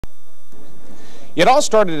It all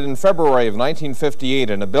started in February of 1958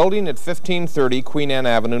 in a building at 1530 Queen Anne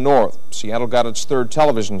Avenue North. Seattle got its third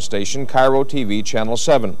television station, KIRO TV Channel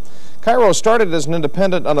 7. KIRO started as an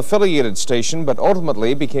independent, unaffiliated station, but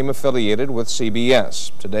ultimately became affiliated with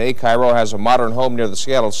CBS. Today, KIRO has a modern home near the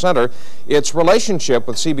Seattle Center. Its relationship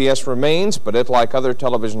with CBS remains, but it, like other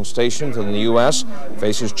television stations in the U.S.,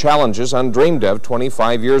 faces challenges undreamed of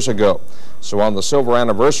 25 years ago. So on the silver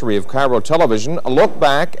anniversary of KIRO Television, a look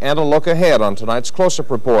back and a look ahead on tonight's Close-Up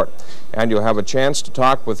Report. And you'll have a chance to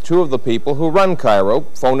talk with two of the people who run KIRO.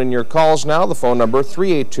 Phone in your calls now, the phone number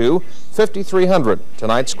 382-5300.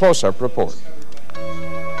 Tonight's Close-Up Report.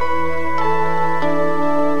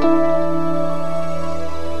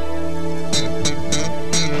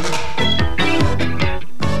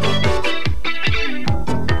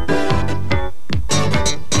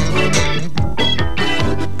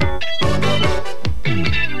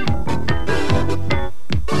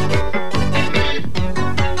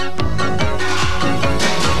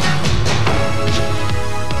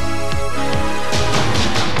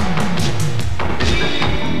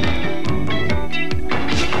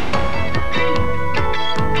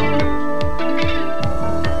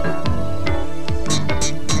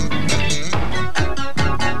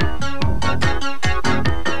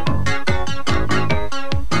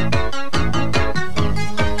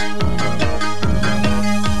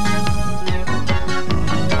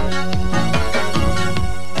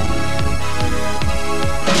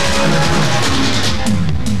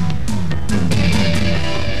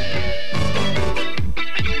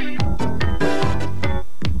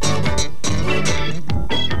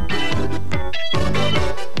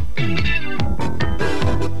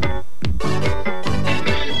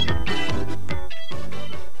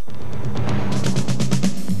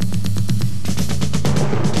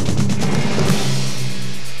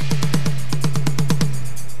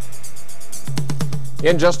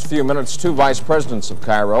 In just a few minutes, two vice presidents of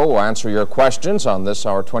KIRO will answer your questions on this,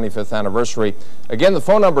 our 25th anniversary. Again, the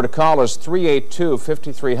phone number to call is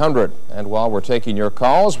 382-5300. And while we're taking your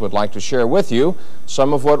calls, we'd like to share with you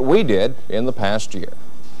some of what we did in the past year.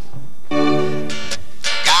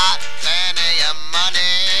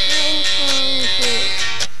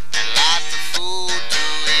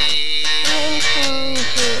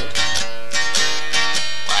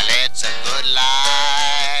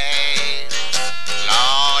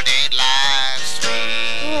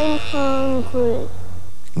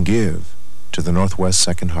 Give to the Northwest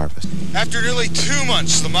Second Harvest. After nearly 2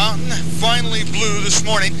 months, the mountain finally blew this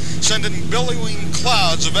morning, sending billowing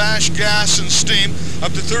clouds of ash, gas, and steam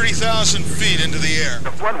up to 30,000 feet into the air. The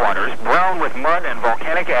floodwaters, brown with mud and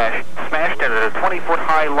volcanic ash, smashed into the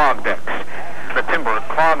 20-foot-high log decks. The timber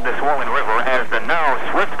clogged the swollen river as the now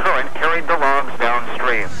swift current carried the logs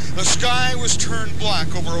downstream. The sky was turned black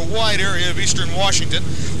over a wide area of eastern Washington.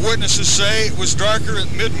 Witnesses say it was darker at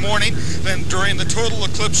mid-morning than during the total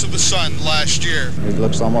eclipse of the sun last year. It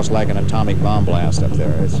looks almost like an atomic bomb blast up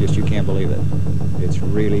there. It's just, you can't believe it. It's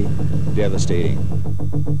really devastating.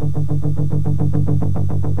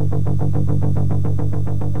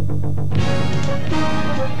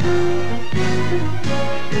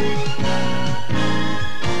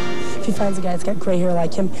 If he finds a guy that's got gray hair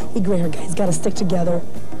like him, we gray hair guys got to stick together.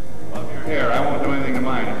 Love your hair. I won't do anything to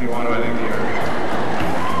mine if you want to do anything to yours.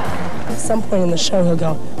 At some point in the show, he'll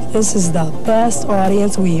go, "This is the best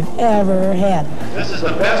audience we've ever had." This is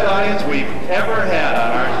the best audience we've ever had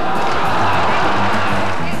on our...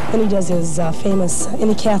 Then he does his famous,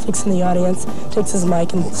 any Catholics in the audience, takes his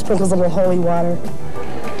mic and sprinkles a little holy water.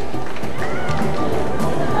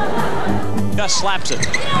 Gus slaps it.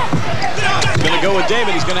 He's going to go with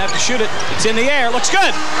David. He's going to have to shoot it. It's in the air. Looks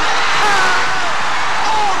good. Oh,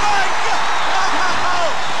 my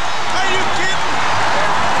God! Are you kidding?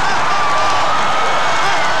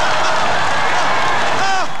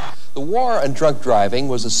 The war on drunk driving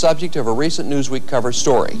was the subject of a recent Newsweek cover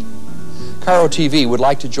story. KIRO TV would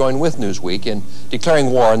like to join with Newsweek in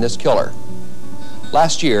declaring war on this killer.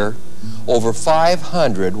 Last year, over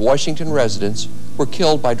 500 Washington residents were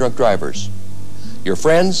killed by drunk drivers. Your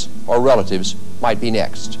friends or relatives might be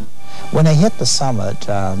next. When I hit the summit,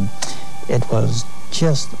 it was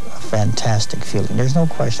just a fantastic feeling. There's no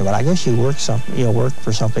question about it. I guess you work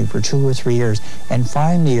for something for 2 or 3 years, and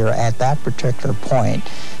finally you're at that particular point.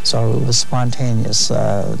 So it was spontaneous,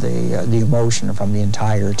 the emotion from the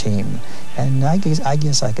entire team. And I guess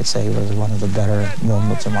I could say it was one of the better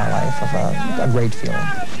moments of my life, of a great feeling.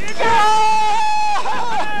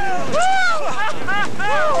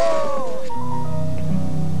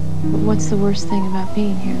 What's the worst thing about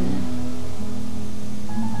being here, then?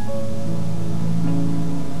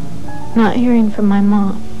 Not hearing from my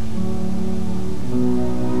mom.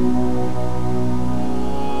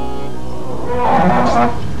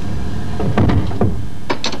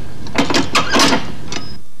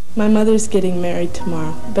 My mother's getting married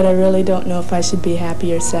tomorrow, but I really don't know if I should be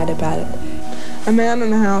happy or sad about it. A man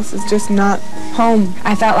in the house is just not home.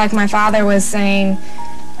 I felt like my father was saying,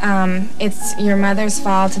 it's your mother's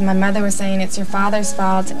fault, and my mother was saying it's your father's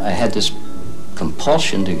fault. I had this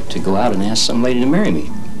compulsion to go out and ask some lady to marry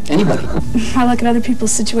me. Anybody. I look at other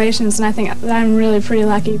people's situations and I think that I'm really pretty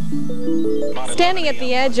lucky. Standing at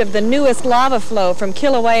the edge of the newest lava flow from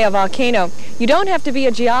Kilauea volcano, you don't have to be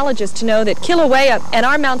a geologist to know that Kilauea and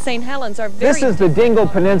our Mount St. Helens are very... This is the Dingle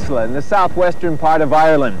Peninsula in the southwestern part of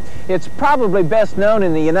Ireland. It's probably best known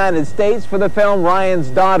in the United States for the film Ryan's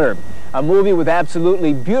Daughter, a movie with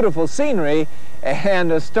absolutely beautiful scenery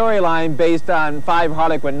and a storyline based on 5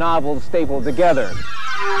 Harlequin novels stapled together.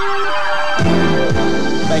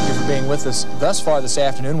 Thank you for being with us thus far this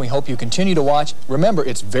afternoon. We hope you continue to watch. Remember,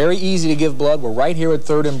 it's very easy to give blood. We're right here at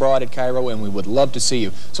 3rd and Broad at KIRO, and we would love to see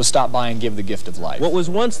you. So stop by and give the gift of life. What was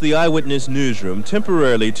once the Eyewitness newsroom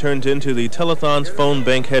temporarily turned into the telethon's phone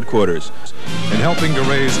bank headquarters. In helping to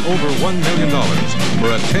raise over $1 million for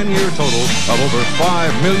a 10-year total of over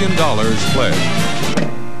 $5 million pledged.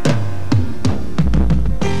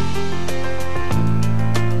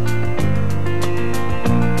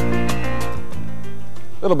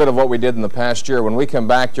 A little bit of what we did in the past year. When we come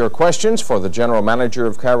back, your questions for the General Manager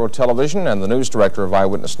of KIRO Television and the News Director of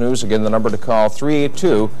Eyewitness News. Again, the number to call,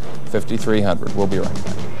 382-5300. We'll be right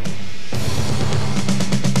back.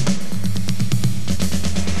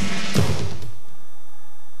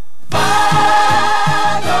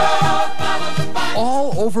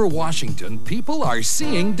 All over Washington, people are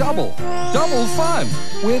seeing double. Double fun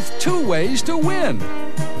with 2 ways to win.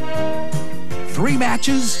 3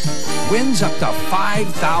 matches wins up to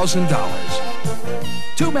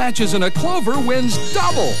 $5,000. 2 matches and a clover wins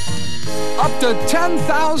double, up to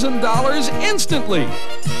 $10,000 instantly.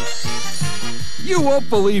 You won't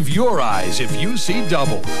believe your eyes if you see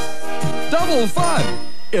double. Double fun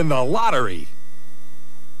in the lottery.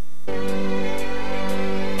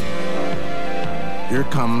 Here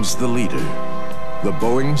comes the leader, the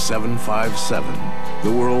Boeing 757,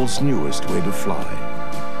 the world's newest way to fly.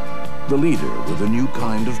 The leader with a new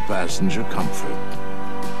kind of passenger comfort.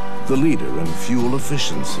 The leader in fuel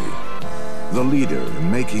efficiency. The leader in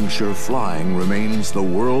making sure flying remains the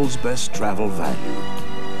world's best travel value.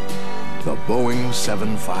 The Boeing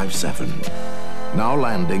 757, now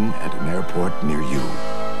landing at an airport near you.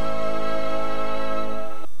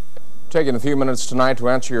 Taking a few minutes tonight to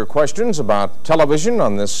answer your questions about television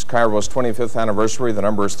on this KIRO's 25th anniversary. The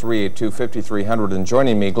number is 382-5300. And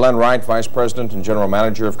joining me, Glenn Wright, Vice President and General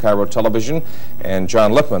Manager of KIRO Television, and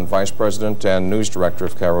John Lippman, Vice President and News Director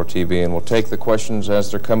of KIRO TV. And we'll take the questions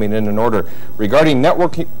as they're coming in order. Regarding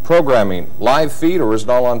network programming, live feed, or is it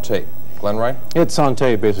all on tape? Glenn Wright? It's on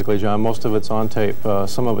tape, basically, John. Most of it's on tape.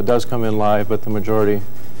 Some of it does come in live, but the majority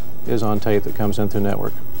is on tape that comes in through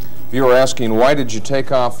network. You were asking, why did you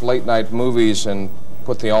take off late-night movies and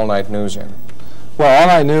put the all-night news in? Well,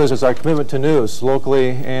 all-night news is our commitment to news,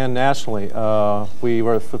 locally and nationally. We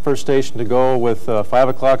were the first station to go with 5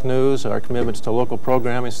 o'clock news. Our commitment's to local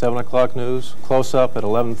programming, 7 o'clock news, close-up at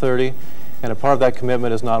 11:30. And a part of that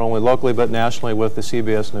commitment is not only locally but nationally with the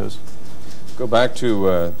CBS News. Go back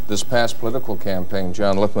to this past political campaign.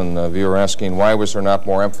 John Lippman, viewer asking, why was there not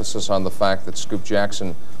more emphasis on the fact that Scoop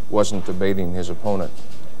Jackson wasn't debating his opponent?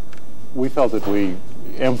 We felt that we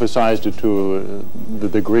emphasized it to the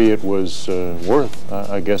degree it was worth,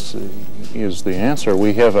 I guess, is the answer.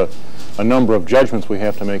 We have a number of judgments we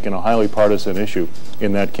have to make in a highly partisan issue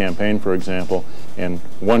in that campaign, for example, and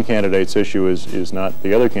one candidate's issue is not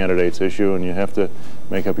the other candidate's issue, and you have to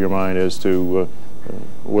make up your mind as to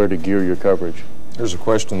where to gear your coverage. Here's a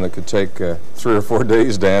question that could take 3 or 4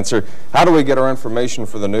 days to answer. How do we get our information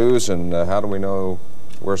for the news, and how do we know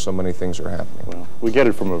where so many things are happening? Well, we get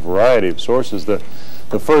it from a variety of sources. The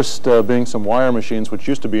first being some wire machines, which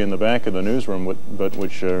used to be in the back of the newsroom, but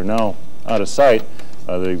which are now out of sight.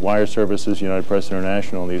 The wire services, United Press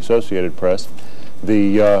International and the Associated Press.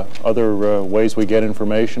 The other ways we get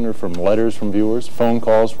information are from letters from viewers, phone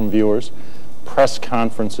calls from viewers, press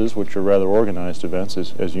conferences, which are rather organized events,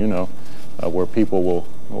 as you know, where people will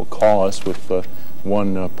call us with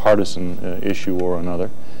one partisan issue or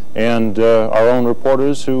another. And our own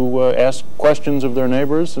reporters who ask questions of their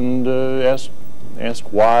neighbors and ask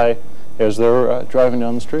why as they're driving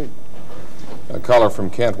down the street. A caller from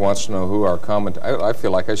Kent wants to know who our commentator... I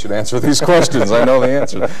feel like I should answer these questions. I know the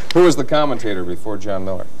answer. Who was the commentator before John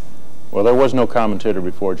Miller? Well, there was no commentator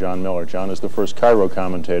before John Miller. John is the first KIRO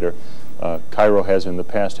commentator. KIRO has in the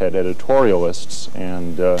past had editorialists,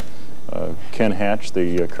 and Ken Hatch,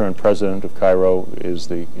 the current president of KIRO, is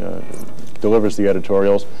delivers the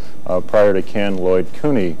editorials. Prior to Ken, Lloyd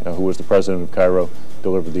Cooney, who was the president of KIRO,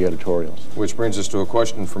 delivered the editorials. Which brings us to a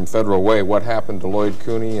question from Federal Way. What happened to Lloyd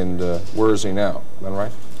Cooney, and where is he now? Glenn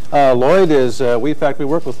Wright? Lloyd is, in fact, we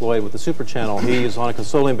work with Lloyd with the Super Channel. He is on a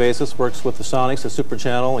consulting basis, works with the Sonics, the Super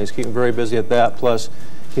Channel, and he's keeping very busy at that. Plus,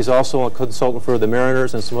 he's also a consultant for the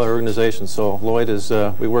Mariners and some other organizations. So Lloyd is,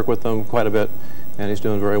 we work with them quite a bit, and he's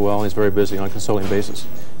doing very well, and he's very busy on a consulting basis.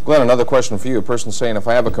 Glenn, another question for you. A person saying, if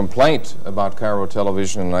I have a complaint about KIRO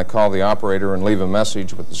television and I call the operator and leave a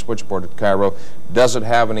message with the switchboard at KIRO, does it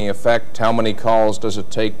have any effect? How many calls does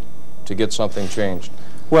it take to get something changed?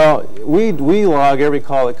 Well, we log every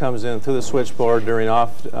call that comes in through the switchboard during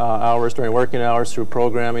off hours, during working hours, through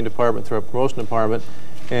programming department, through our promotion department,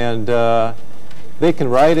 and they can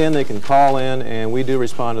write in, they can call in, and we do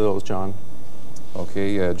respond to those, John.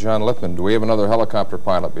 Okay, John Lippman, do we have another helicopter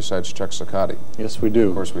pilot besides Chuck Saccotti? Yes, we do.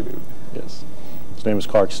 Of course we do. Yes. His name is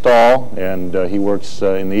Clark Stahl, and he works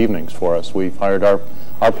in the evenings for us. We've hired our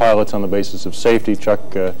pilots on the basis of safety.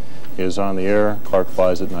 Chuck is on the air, Clark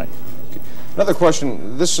flies at night. Another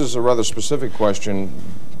question, this is a rather specific question,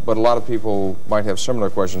 but a lot of people might have similar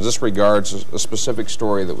questions. This regards a specific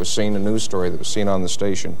story that was seen, a news story that was seen on the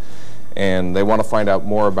station, and they want to find out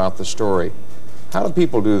more about the story. How do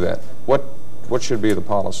people do that? What should be the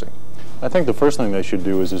policy? I think the first thing they should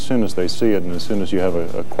do is, as soon as they see it and as soon as you have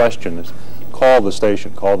a question, is call the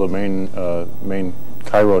station, call the main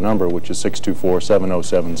KIRO number, which is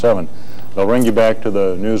 624-7077. They'll ring you back to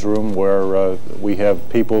the newsroom where we have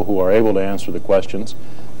people who are able to answer the questions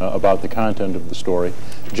about the content of the story.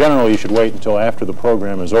 Generally, you should wait until after the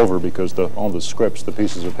program is over because all the scripts, the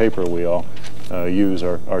pieces of paper we all use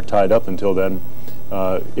are tied up until then.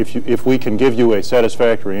 If we can give you a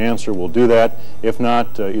satisfactory answer, we'll do that. If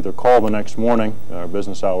not, either call the next morning. Our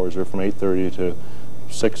business hours are from 8:30 to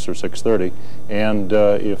 6 or 6:30. And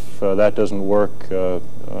if that doesn't work,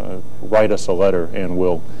 write us a letter and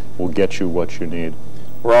we'll get you what you need.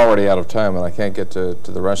 We're already out of time and I can't get to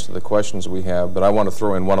the rest of the questions we have, but I want to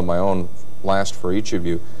throw in one of my own last for each of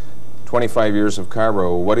you. 25 years of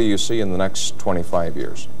KIRO, what do you see in the next 25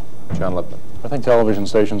 years? John Lippman. I think television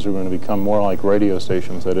stations are going to become more like radio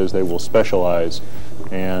stations. That is, they will specialize.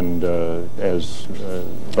 And as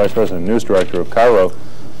Vice President and News Director of KIRO,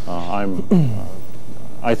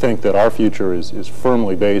 I think that our future is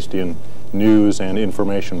firmly based in news and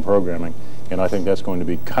information programming. And I think that's going to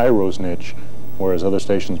be KIRO's niche, whereas other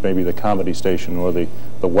stations may be the comedy station or the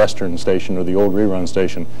Western station or the old rerun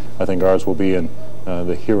station. I think ours will be in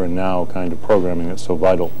the here and now kind of programming that's so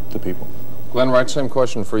vital to people. Glenn Wright, same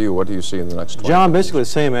question for you. What do you see in the next 20 John, years? basically the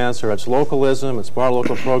same answer. It's localism, it's more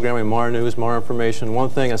local programming, more news, more information. One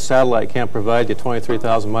thing a satellite can't provide you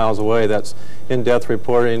 23,000 miles away, that's in-depth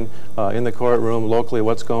reporting in the courtroom, locally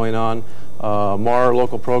what's going on. More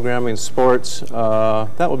local programming, sports,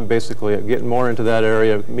 that would be basically it. Getting more into that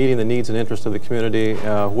area, meeting the needs and interests of the community,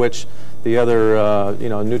 which the other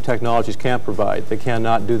new technologies can't provide. They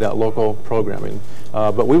cannot do that local programming.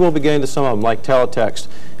 But we will be getting to some of them, like teletext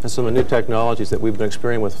and some of the new technologies that we've been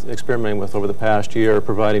experimenting with over the past year,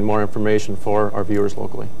 providing more information for our viewers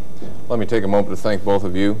locally. Let me take a moment to thank both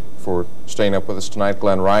of you for staying up with us tonight.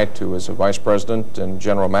 Glenn Wright, who is a Vice President and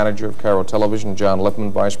General Manager of KIRO Television, John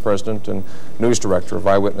Lippman, Vice President and News Director of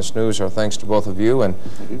Eyewitness News. Our thanks to both of you and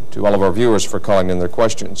to all of our viewers for calling in their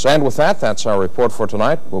questions. And with that, that's our report for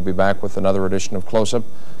tonight. We'll be back with another edition of Close-Up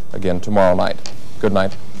again tomorrow night. Good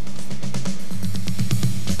night.